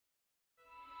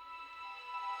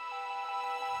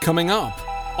Coming up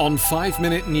on 5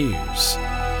 Minute News.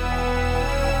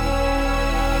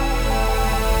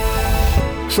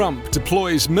 Trump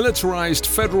deploys militarized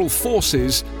federal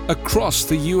forces across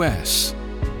the US.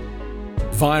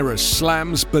 Virus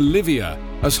slams Bolivia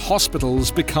as hospitals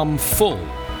become full.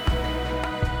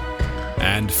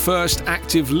 And first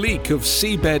active leak of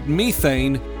seabed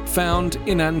methane found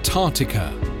in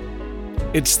Antarctica.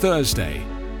 It's Thursday,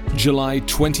 July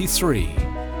 23.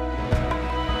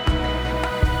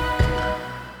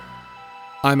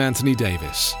 I'm Anthony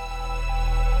Davis.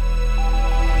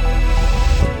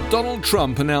 Donald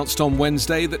Trump announced on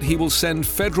Wednesday that he will send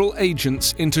federal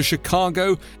agents into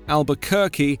Chicago,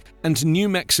 Albuquerque, and New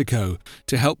Mexico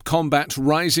to help combat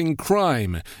rising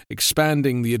crime,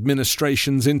 expanding the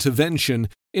administration's intervention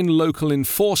in local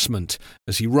enforcement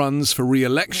as he runs for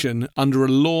re-election under a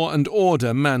law and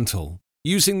order mantle.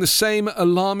 Using the same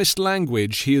alarmist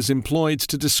language he has employed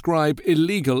to describe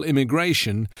illegal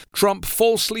immigration, Trump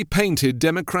falsely painted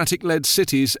Democratic-led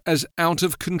cities as out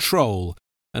of control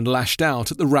and lashed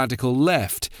out at the radical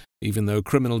left, even though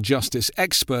criminal justice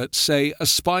experts say a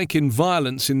spike in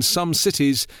violence in some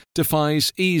cities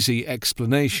defies easy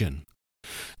explanation.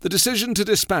 The decision to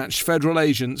dispatch federal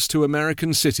agents to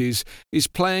American cities is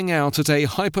playing out at a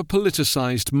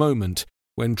hyper-politicized moment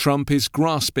when Trump is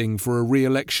grasping for a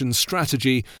re-election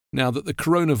strategy now that the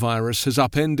coronavirus has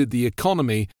upended the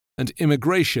economy and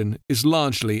immigration is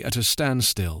largely at a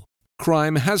standstill.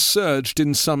 Crime has surged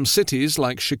in some cities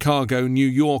like Chicago, New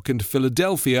York, and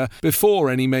Philadelphia before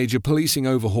any major policing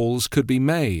overhauls could be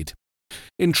made.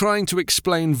 In trying to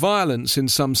explain violence in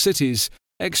some cities,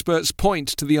 experts point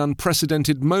to the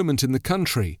unprecedented moment in the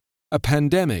country, a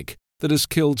pandemic that has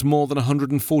killed more than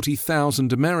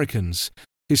 140,000 Americans,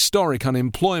 historic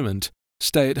unemployment,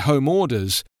 stay-at-home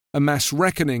orders, a mass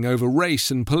reckoning over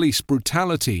race and police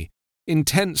brutality,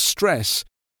 intense stress,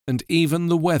 and even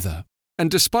the weather. And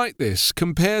despite this,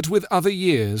 compared with other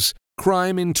years,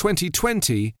 crime in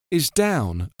 2020 is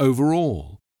down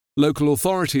overall. Local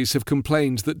authorities have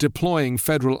complained that deploying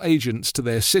federal agents to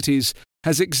their cities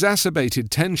has exacerbated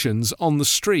tensions on the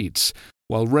streets,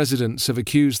 while residents have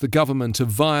accused the government of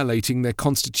violating their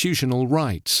constitutional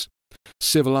rights.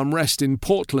 Civil unrest in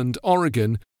Portland,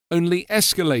 Oregon, only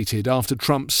escalated after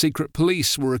Trump's secret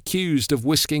police were accused of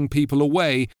whisking people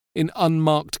away in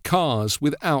unmarked cars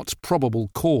without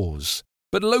probable cause.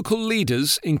 But local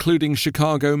leaders, including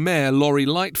Chicago Mayor Lori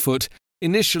Lightfoot,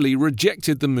 initially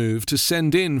rejected the move to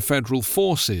send in federal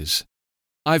forces.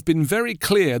 "I've been very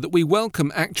clear that we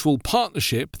welcome actual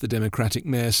partnership," the Democratic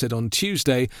mayor said on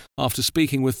Tuesday after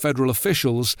speaking with federal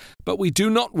officials, "but we do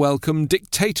not welcome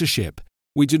dictatorship.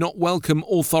 We do not welcome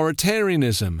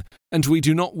authoritarianism, and we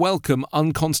do not welcome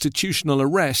unconstitutional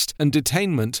arrest and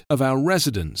detainment of our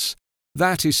residents.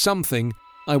 That is something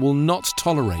I will not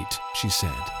tolerate," she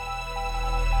said.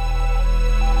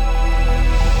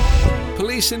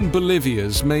 Police in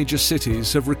Bolivia's major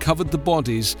cities have recovered the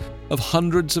bodies of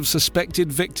hundreds of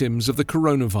suspected victims of the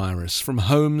coronavirus from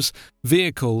homes,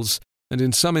 vehicles, and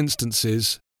in some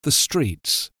instances, the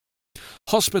streets.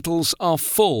 Hospitals are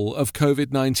full of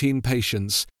COVID-19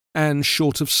 patients and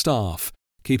short of staff,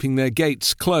 keeping their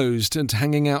gates closed and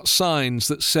hanging out signs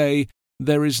that say,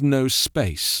 "There is no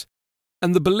space."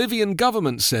 And the Bolivian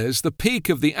government says the peak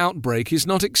of the outbreak is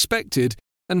not expected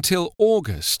until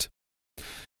August.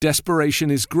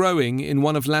 Desperation is growing in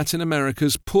one of Latin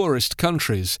America's poorest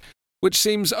countries, which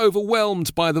seems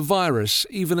overwhelmed by the virus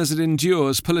even as it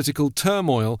endures political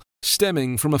turmoil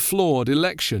stemming from a flawed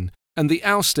election and the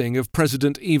ousting of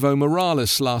President Evo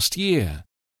Morales last year.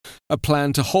 A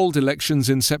plan to hold elections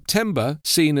in September,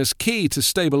 seen as key to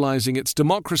stabilizing its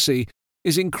democracy,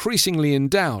 is increasingly in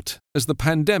doubt as the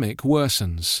pandemic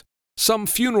worsens. Some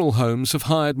funeral homes have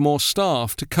hired more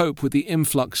staff to cope with the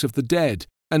influx of the dead,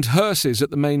 and hearses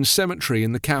at the main cemetery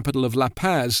in the capital of La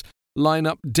Paz line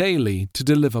up daily to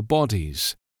deliver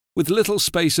bodies. With little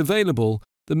space available,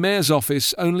 the mayor's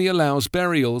office only allows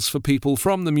burials for people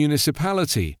from the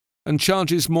municipality and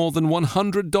charges more than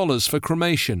 $100 for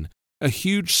cremation, a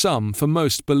huge sum for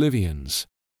most Bolivians.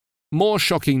 More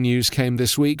shocking news came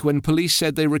this week when police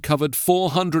said they recovered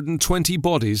 420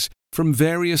 bodies from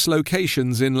various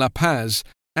locations in La Paz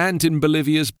and in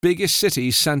Bolivia's biggest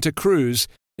city, Santa Cruz,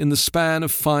 in the span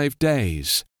of 5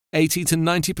 days. 80 to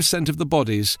 90% of the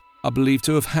bodies are believed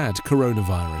to have had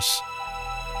coronavirus.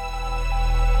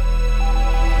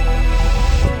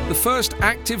 The first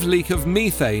active leak of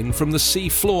methane from the sea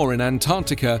floor in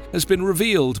Antarctica has been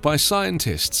revealed by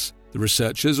scientists. The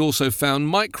researchers also found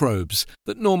microbes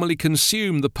that normally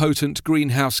consume the potent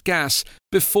greenhouse gas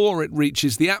before it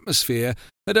reaches the atmosphere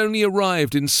had only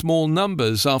arrived in small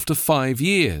numbers after 5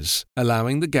 years,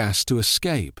 allowing the gas to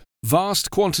escape. Vast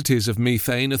quantities of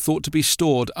methane are thought to be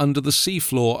stored under the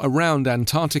seafloor around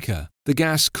Antarctica. The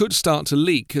gas could start to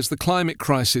leak as the climate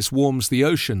crisis warms the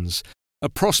oceans, a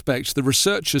prospect the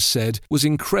researchers said was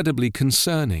incredibly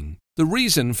concerning. The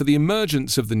reason for the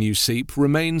emergence of the new seep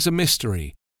remains a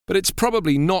mystery, but it's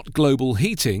probably not global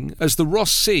heating, as the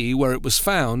Ross Sea, where it was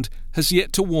found, has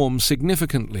yet to warm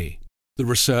significantly. The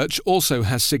research also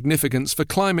has significance for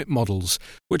climate models,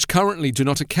 which currently do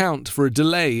not account for a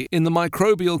delay in the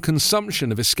microbial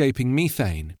consumption of escaping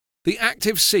methane. The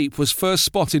active seep was first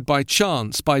spotted by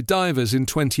chance by divers in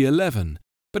 2011,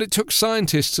 but it took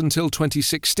scientists until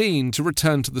 2016 to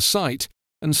return to the site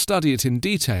and study it in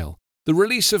detail. The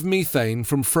release of methane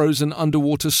from frozen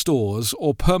underwater stores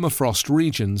or permafrost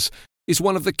regions is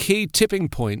one of the key tipping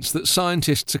points that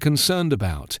scientists are concerned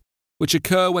about, which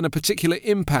occur when a particular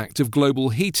impact of global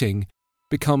heating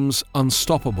becomes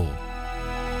unstoppable.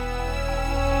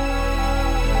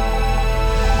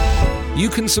 You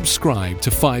can subscribe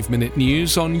to 5 Minute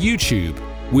News on YouTube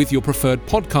with your preferred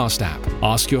podcast app.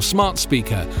 Ask your smart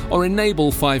speaker or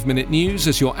enable 5 Minute News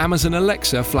as your Amazon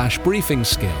Alexa flash briefing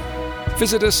skill.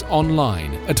 Visit us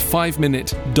online at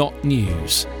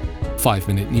 5minute.news. 5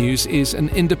 Minute News is an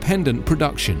independent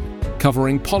production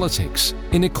covering politics,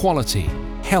 inequality,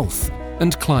 health,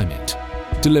 and climate,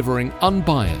 delivering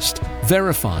unbiased,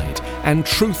 verified, and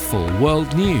truthful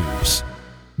world news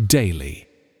daily.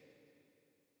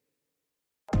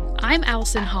 I'm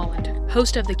Allison Holland,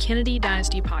 host of the Kennedy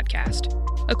Dynasty podcast.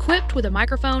 Equipped with a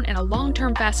microphone and a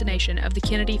long-term fascination of the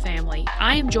Kennedy family,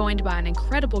 I am joined by an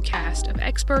incredible cast of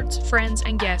experts, friends,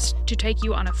 and guests to take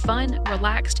you on a fun,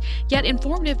 relaxed, yet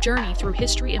informative journey through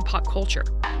history and pop culture.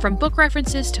 From book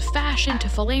references to fashion to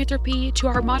philanthropy to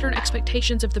our modern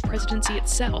expectations of the presidency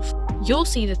itself, you'll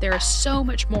see that there is so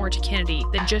much more to Kennedy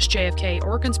than just JFK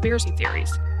or conspiracy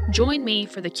theories. Join me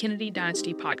for the Kennedy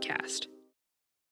Dynasty podcast.